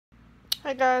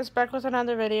Hi guys, back with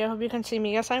another video. Hope you can see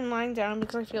me. Yes, I'm lying down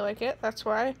because I feel like it. That's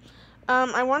why.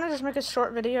 I want to just make a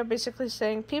short video basically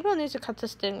saying people need to cut the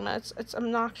stigma. It's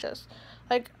obnoxious.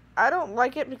 Like, I don't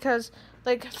like it because,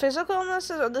 like, physical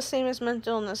illnesses are the same as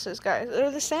mental illnesses, guys.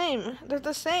 They're the same. They're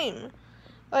the same.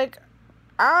 Like,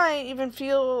 I even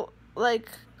feel like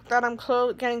that I'm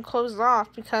getting closed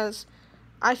off because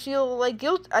I feel like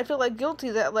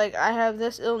guilty that, like, I have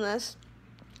this illness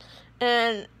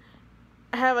and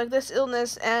I have like this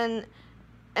illness and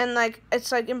like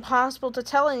it's like impossible to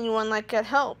tell anyone, like get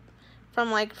help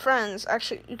from like friends.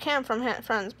 Actually, you can from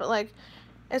friends, but like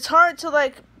it's hard to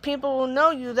like people will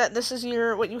know you that this is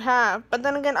what you have. But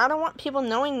then again, I don't want people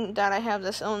knowing that I have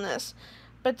this illness.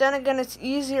 But then again, it's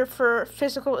easier for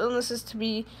physical illnesses to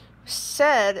be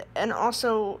said, and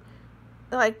also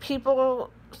like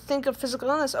people think of physical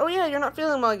illness. Oh yeah, you're not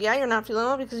feeling well. Yeah, you're not feeling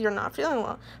well because you're not feeling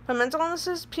well. But mental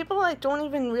illnesses, people like don't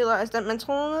even realize that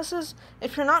mental illnesses,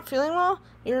 if you're not feeling well,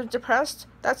 you're depressed,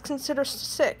 that's considered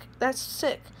sick. That's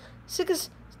sick.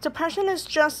 Depression is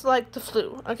just like the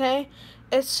flu, okay?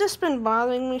 It's just been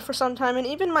bothering me for some time, and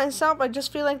even myself, I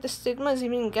just feel like the stigma is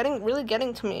even really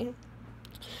getting to me.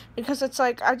 Because it's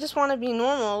like, I just want to be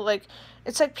normal. Like,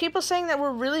 it's like people saying that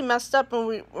we're really messed up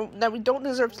and that we don't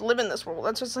deserve to live in this world.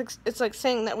 That's just like, it's like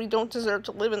saying that we don't deserve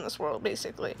to live in this world,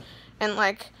 basically. And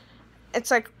like,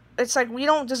 it's like we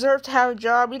don't deserve to have a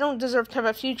job. We don't deserve to have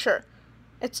a future.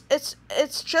 It's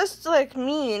just like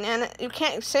mean, and you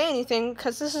can't say anything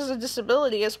because this is a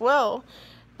disability as well.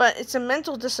 But it's a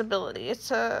mental disability.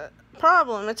 It's a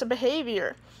problem. It's a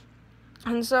behavior.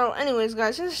 And so, anyways,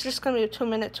 guys, this is just gonna be a two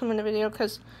minute video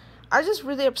because I'm just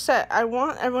really upset. I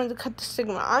want everyone to cut the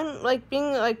stigma. I'm like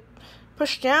being like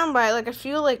pushed down by it. Like I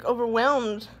feel like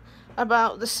overwhelmed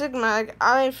about the stigma. Like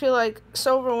I feel like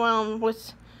so overwhelmed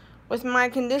with my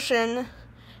condition,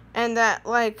 and that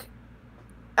like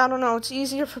I don't know. It's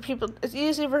easier for people. It's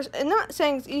easier for. I'm not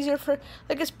saying it's easier for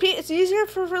like it's easier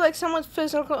for like someone's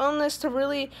physical illness to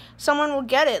really someone will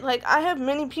get it. Like I have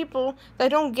many people that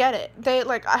don't get it.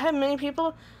 I have many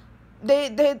people.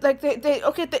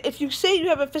 If you say you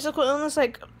have a physical illness,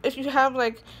 like if you have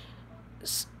like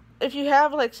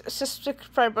cystic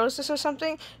fibrosis or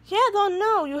something, yeah, they'll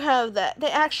know you have that.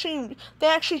 They actually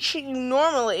treat you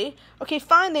normally. Okay,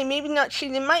 fine, they might not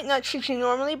treat you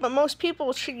normally, but most people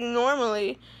will treat you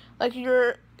normally. Like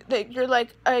you're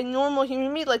like a normal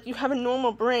human being, like you have a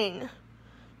normal brain.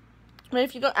 But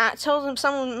if you tell them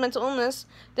someone with mental illness,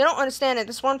 they don't understand it.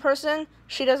 This one person,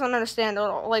 she doesn't understand at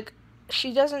all. Like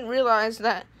she doesn't realize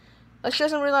that. Like she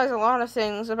doesn't realize a lot of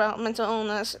things about mental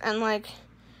illness, and like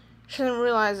she doesn't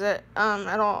realize it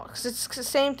at all, because it's the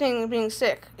same thing being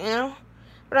sick, you know.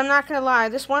 But I'm not gonna lie,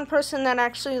 this one person that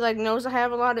actually like knows I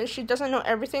have a lot of issues, doesn't know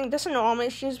everything, doesn't know all my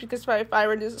issues, because if I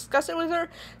were to discuss it with her,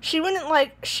 she wouldn't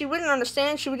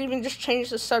understand. She would even just change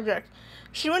the subject.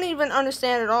 She wouldn't even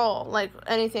understand at all, like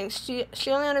anything. She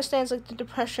only understands like the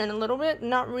depression a little bit,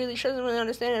 not really. She doesn't really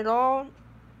understand it at all.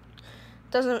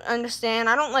 Doesn't understand.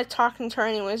 I don't like talking to her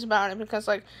anyways about it, because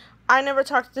like I never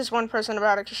talked to this one person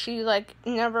about it because she, like,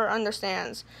 never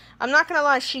understands. I'm not gonna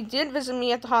lie, she did visit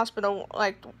me at the hospital,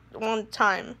 like, one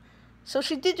time. So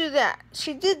she did do that.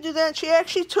 She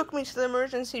actually took me to the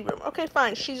emergency room. Okay,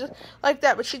 fine, she's like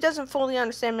that, but she doesn't fully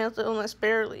understand mental illness,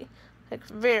 barely. Like,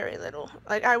 very little.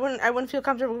 Like, I wouldn't feel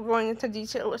comfortable going into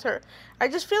detail with her. I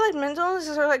just feel like mental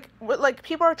illnesses are, like,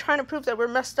 people are trying to prove that we're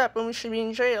messed up and we should be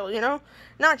in jail, you know?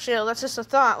 Not jail, that's just a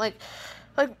thought, like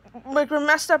we're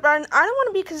messed up. I don't want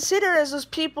to be considered as those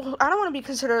people. I don't want to be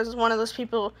considered as one of those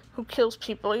people who kills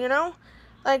people, you know?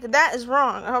 Like, that is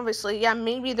wrong, obviously. Yeah,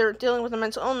 maybe they're dealing with a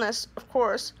mental illness, of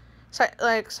course.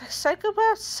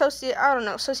 Psychopath?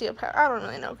 Sociopath. I don't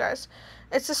really know, guys.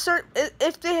 It's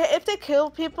if they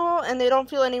kill people and they don't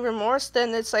feel any remorse,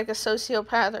 then it's like a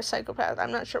sociopath or psychopath.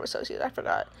 I'm not sure what I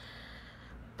forgot.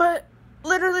 But,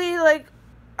 literally, like,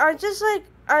 I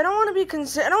don't want to be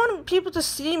I don't want people to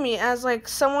see me as, like,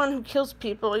 someone who kills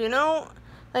people, you know?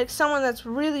 Like, someone that's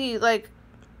really, like,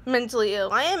 mentally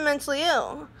ill. I am mentally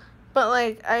ill. But,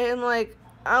 like, I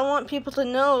want people to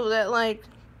know that,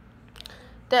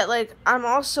 I'm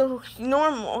also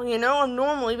normal, you know? I'm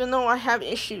normal, even though I have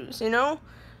issues, you know?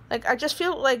 Like, I just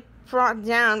feel, like, brought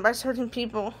down by certain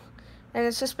people. And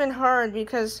it's just been hard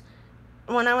because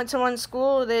when I went to one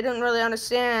school, they didn't really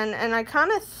understand. And I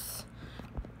kind of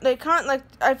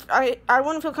I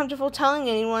wouldn't feel comfortable telling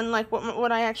anyone like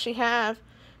what I actually have,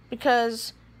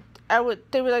 because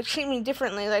they would like treat me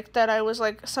differently, like that I was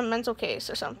like some mental case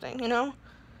or something, you know.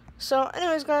 So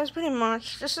anyways, guys, pretty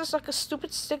much this is like a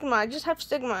stupid stigma. I just have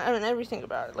stigma. I mean everything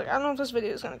about it. Like I don't know if this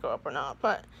video is gonna go up or not,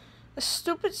 but the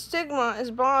stupid stigma is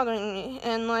bothering me,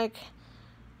 and like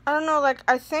I don't know, like,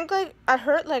 I think, like, I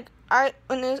heard, like,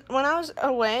 when I was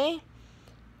away,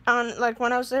 like,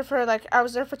 when I was there for, like, I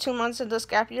was there for 2 months in this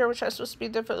gap year, which I was supposed to be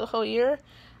there for the whole year,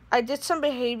 I did some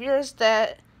behaviors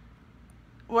that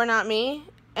were not me,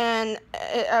 and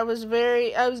I was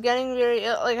getting very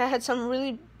ill, like, I had some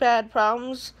really bad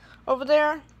problems over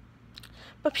there,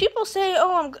 but people say,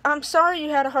 oh, I'm sorry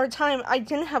you had a hard time. I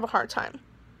didn't have a hard time.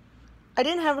 I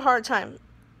didn't have a hard time.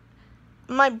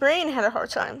 My brain had a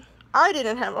hard time. I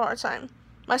didn't have a hard time.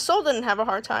 My soul didn't have a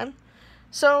hard time.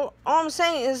 So all I'm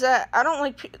saying is that I don't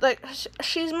like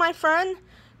she's my friend.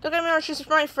 Don't get me wrong, she's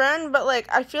my friend, but like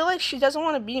I feel like she doesn't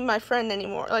want to be my friend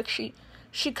anymore. Like she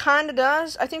kind of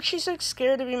does. I think she's like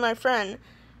scared to be my friend.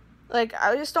 Like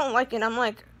I just don't like it. I'm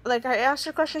like I asked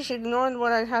her questions, she ignored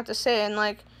what I had to say, and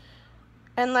I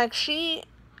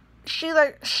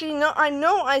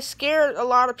know I scared a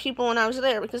lot of people when I was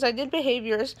there because I did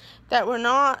behaviors that were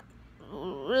not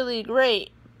really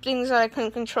great, things that I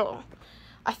couldn't control.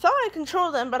 I thought I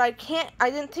controlled them, but I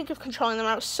didn't think of controlling them.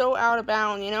 I was so out of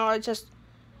bound,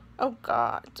 oh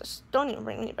God, just don't even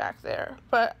bring me back there.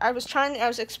 But I was trying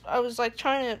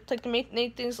to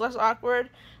make things less awkward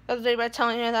the other day by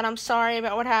telling her that I'm sorry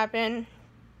about what happened.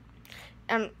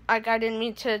 And like I didn't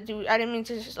mean to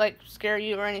just like scare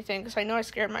you or anything, because I know I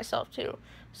scared myself too.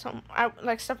 So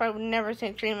stuff I would never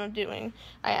dream of doing,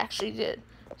 I actually did.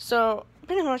 So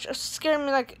pretty much it scared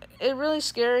me, like it really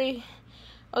scary.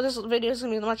 Oh, this video is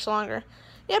gonna be much longer.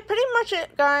 Yeah, pretty much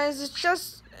it, guys. It's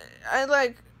just I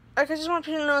just want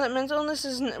people to know that mental illness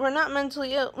we're not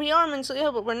mentally ill. We are mentally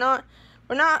ill, but we're not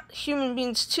human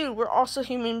beings too. We're also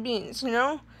human beings,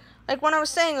 Like when I was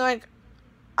saying, like,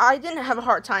 I didn't have a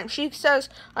hard time. She says,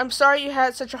 I'm sorry you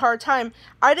had such a hard time.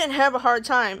 I didn't have a hard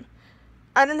time.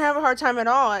 I didn't have a hard time at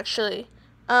all, actually.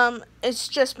 It's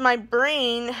just my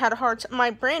brain had a hard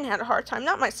time,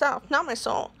 not myself, not my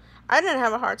soul. I didn't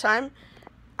have a hard time.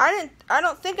 I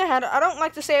don't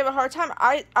like to say I have a hard time.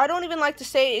 I don't even like to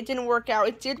say it didn't work out.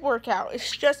 It did work out.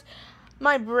 It's just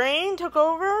my brain took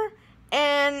over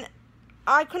and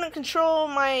I couldn't control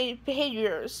my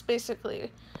behaviors,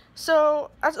 basically. So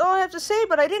that's all I have to say,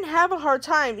 but I didn't have a hard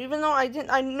time, even though I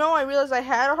realized I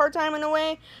had a hard time in a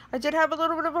way. I did have a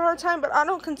little bit of a hard time, but I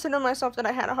don't consider myself that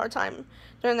I had a hard time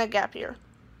during that gap year.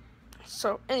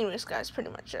 So anyways, guys, pretty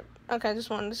much it. Okay, I just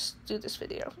wanted to do this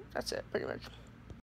video. That's it, pretty much.